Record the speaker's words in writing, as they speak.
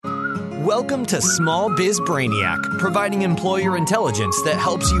Welcome to Small Biz Brainiac, providing employer intelligence that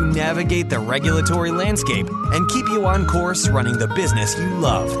helps you navigate the regulatory landscape and keep you on course running the business you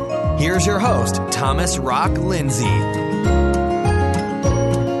love. Here's your host, Thomas Rock Lindsay.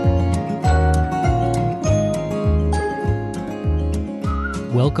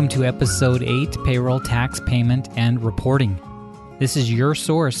 Welcome to Episode 8, Payroll Tax Payment and Reporting. This is your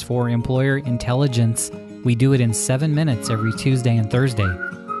source for employer intelligence. We do it in 7 minutes every Tuesday and Thursday.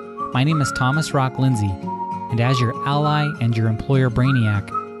 My name is Thomas Rock Lindsay, and as your ally and your employer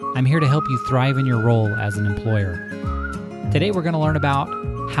brainiac, I'm here to help you thrive in your role as an employer. Today we're going to learn about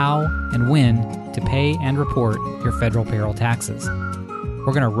how and when to pay and report your federal payroll taxes.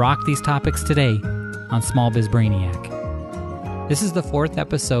 We're going to rock these topics today on Small Biz Brainiac. This is the 4th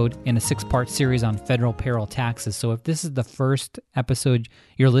episode in a 6-part series on federal payroll taxes, so if this is the first episode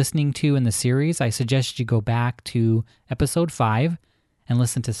you're listening to in the series, I suggest you go back to episode 5 and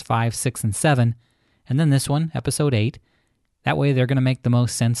listen to 5, 6, and 7, and then this one, episode 8. That way they're going to make the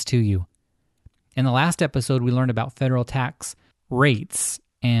most sense to you. In the last episode, we learned about federal tax rates,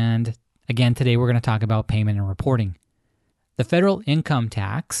 and again, today we're going to talk about payment and reporting. The federal income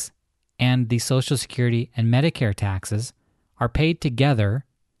tax and the Social Security and Medicare taxes are paid together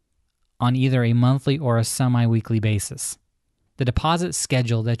on either a monthly or a semi-weekly basis. The deposit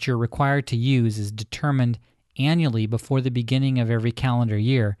schedule that you're required to use is determined annually before the beginning of every calendar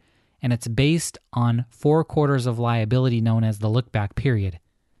year, and it's based on 4 quarters of liability known as the look-back period.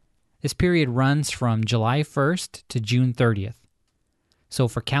 This period runs from July 1st to June 30th. So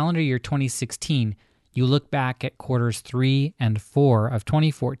for calendar year 2016, you look back at quarters 3 and 4 of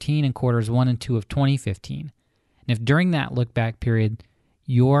 2014 and quarters 1 and 2 of 2015. And if during that look-back period,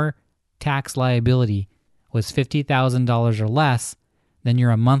 your tax liability was $50,000 or less, then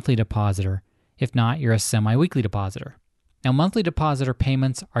you're a monthly depositor. If not, you're a semi-weekly depositor. Now, monthly depositor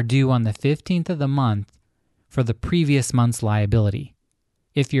payments are due on the 15th of the month for the previous month's liability.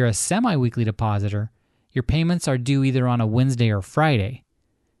 If you're a semi-weekly depositor, your payments are due either on a Wednesday or Friday.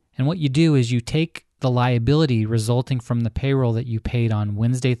 And what you do is you take the liability resulting from the payroll that you paid on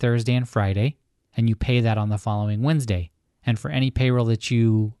Wednesday, Thursday, and Friday, and you pay that on the following Wednesday. And for any payroll that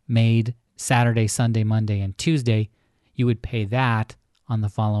you made Saturday, Sunday, Monday, and Tuesday, you would pay that on the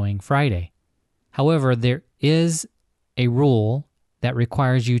following Friday. However, there is a rule that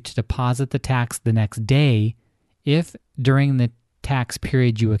requires you to deposit the tax the next day if during the tax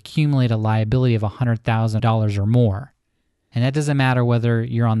period you accumulate a liability of $100,000 or more. And that doesn't matter whether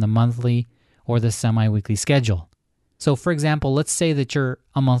you're on the monthly or the semi-weekly schedule. So for example, let's say that you're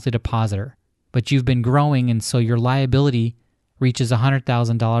a monthly depositor, but you've been growing and so your liability reaches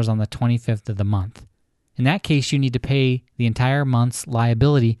 $100,000 on the 25th of the month. In that case, you need to pay the entire month's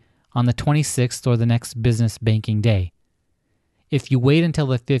liability on the 26th or the next business banking day. If you wait until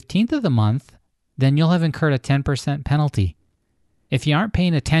the 15th of the month, then you'll have incurred a 10% penalty. If you aren't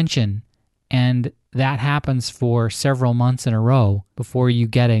paying attention and that happens for several months in a row before you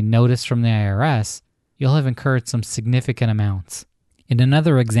get a notice from the IRS, you'll have incurred some significant amounts. In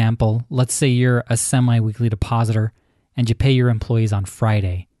another example, let's say you're a semi-weekly depositor and you pay your employees on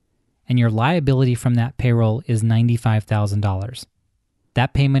Friday, and your liability from that payroll is $95,000.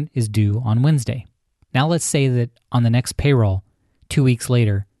 That payment is due on Wednesday. Now let's say that on the next payroll, 2 weeks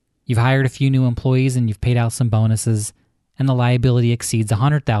later, you've hired a few new employees and you've paid out some bonuses, and the liability exceeds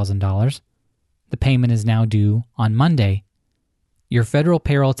 $100,000. The payment is now due on Monday. Your federal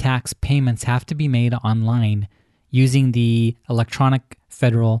payroll tax payments have to be made online using the Electronic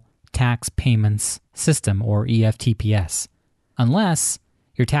Federal Tax Payments System, or EFTPS, unless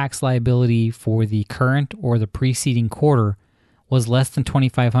your tax liability for the current or the preceding quarter was less than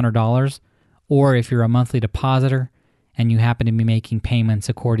 $2,500, or if you're a monthly depositor and you happen to be making payments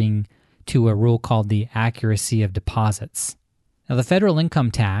according to a rule called the accuracy of deposits. Now, the federal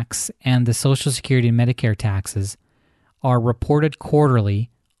income tax and the Social Security and Medicare taxes are reported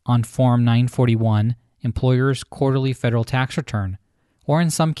quarterly on Form 941, Employer's Quarterly Federal Tax Return, or in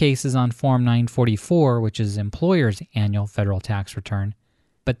some cases on Form 944, which is Employer's Annual Federal Tax Return.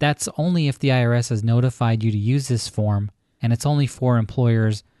 But that's only if the IRS has notified you to use this form, and it's only for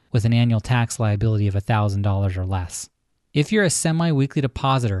employers with an annual tax liability of $1,000 or less. If you're a semi-weekly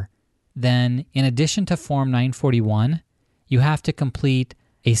depositor, then in addition to Form 941, you have to complete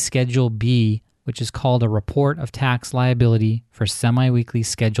a Schedule B, which is called a Report of Tax Liability for Semi-Weekly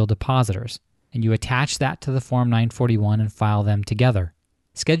Scheduled Depositors, and you attach that to the Form 941 and file them together.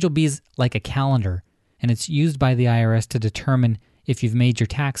 Schedule B is like a calendar, and it's used by the IRS to determine if you've made your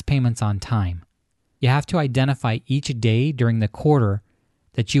tax payments on time. You have to identify each day during the quarter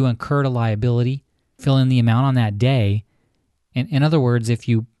that you incurred a liability, fill in the amount on that day, and in other words, if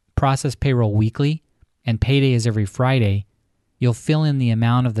you process payroll weekly and payday is every Friday, you'll fill in the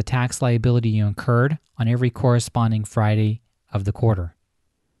amount of the tax liability you incurred on every corresponding Friday of the quarter.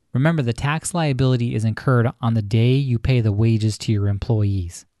 Remember, the tax liability is incurred on the day you pay the wages to your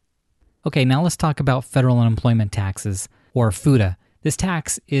employees. Okay, now let's talk about federal unemployment taxes, or FUTA. This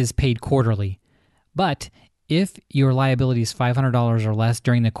tax is paid quarterly, but if your liability is $500 or less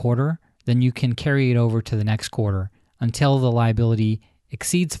during the quarter, then you can carry it over to the next quarter until the liability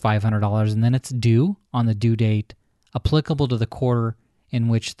exceeds $500, and then it's due on the due date applicable to the quarter in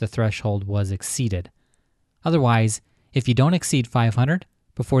which the threshold was exceeded. Otherwise, if you don't exceed $500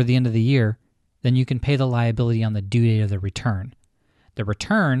 before the end of the year, then you can pay the liability on the due date of the return. The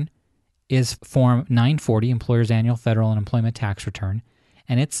return is Form 940, Employer's Annual Federal Unemployment Tax Return,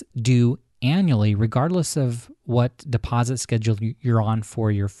 and it's due annually regardless of what deposit schedule you're on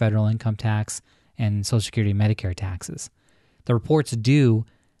for your federal income tax and Social Security and Medicare taxes. The report's due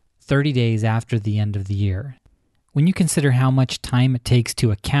 30 days after the end of the year. When you consider how much time it takes to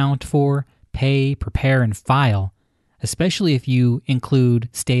account for, pay, prepare, and file, especially if you include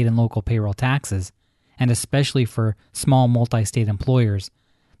state and local payroll taxes, and especially for small multi-state employers,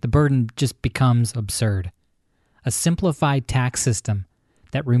 the burden just becomes absurd. A simplified tax system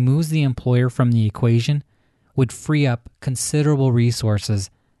that removes the employer from the equation would free up considerable resources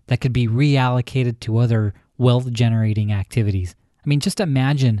that could be reallocated to other wealth-generating activities. I mean, just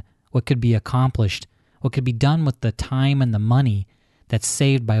imagine what could be accomplished, what could be done with the time and the money that's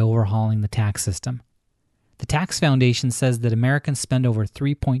saved by overhauling the tax system. The Tax Foundation says that Americans spend over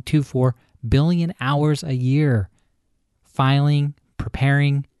 3.24 billion hours a year filing,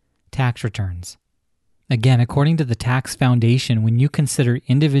 preparing tax returns. Again, according to the Tax Foundation, when you consider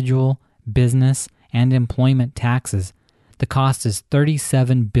individual, business, and employment taxes, the cost is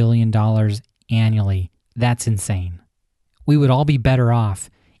 $37 billion annually. That's insane. We would all be better off.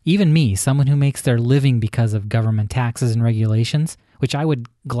 Even me, someone who makes their living because of government taxes and regulations, which I would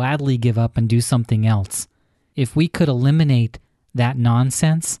gladly give up and do something else. If we could eliminate that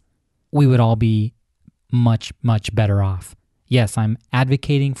nonsense, we would all be much, much better off. Yes, I'm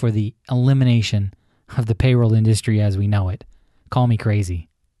advocating for the elimination of the payroll industry as we know it. Call me crazy.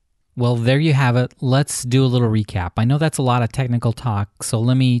 Well, there you have it. Let's do a little recap. I know that's a lot of technical talk, so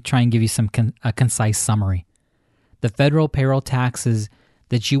let me try and give you a concise summary. The federal payroll taxes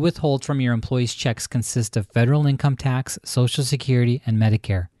that you withhold from your employees' checks consist of federal income tax, Social Security, and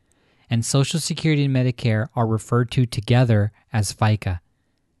Medicare. And Social Security and Medicare are referred to together as FICA.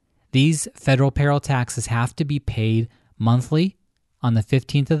 These federal payroll taxes have to be paid monthly on the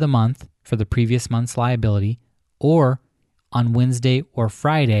 15th of the month for the previous month's liability, or on Wednesday or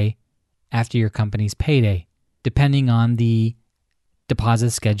Friday after your company's payday, depending on the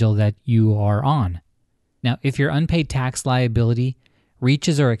deposit schedule that you are on. Now, if your unpaid tax liability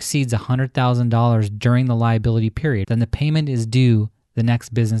reaches or exceeds $100,000 during the liability period, then the payment is due the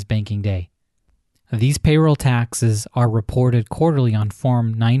next business banking day. These payroll taxes are reported quarterly on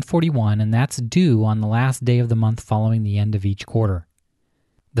Form 941, and that's due on the last day of the month following the end of each quarter.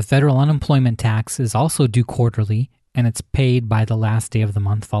 The federal unemployment tax is also due quarterly, and it's paid by the last day of the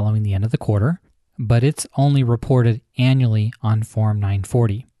month following the end of the quarter, but it's only reported annually on Form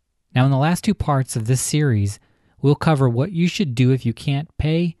 940. Now, in the last two parts of this series, we'll cover what you should do if you can't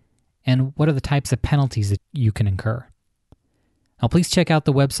pay and what are the types of penalties that you can incur. Now, please check out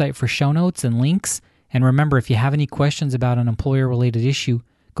the website for show notes and links. And remember, if you have any questions about an employer-related issue,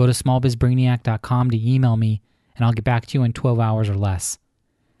 go to smallbizbrainiac.com to email me, and I'll get back to you in 12 hours or less.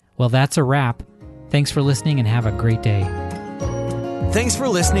 Well, that's a wrap. Thanks for listening, and have a great day. Thanks for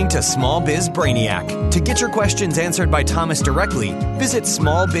listening to Small Biz Brainiac. To get your questions answered by Thomas directly, visit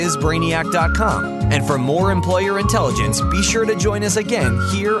smallbizbrainiac.com. And for more employer intelligence, be sure to join us again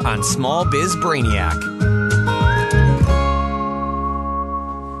here on Small Biz Brainiac.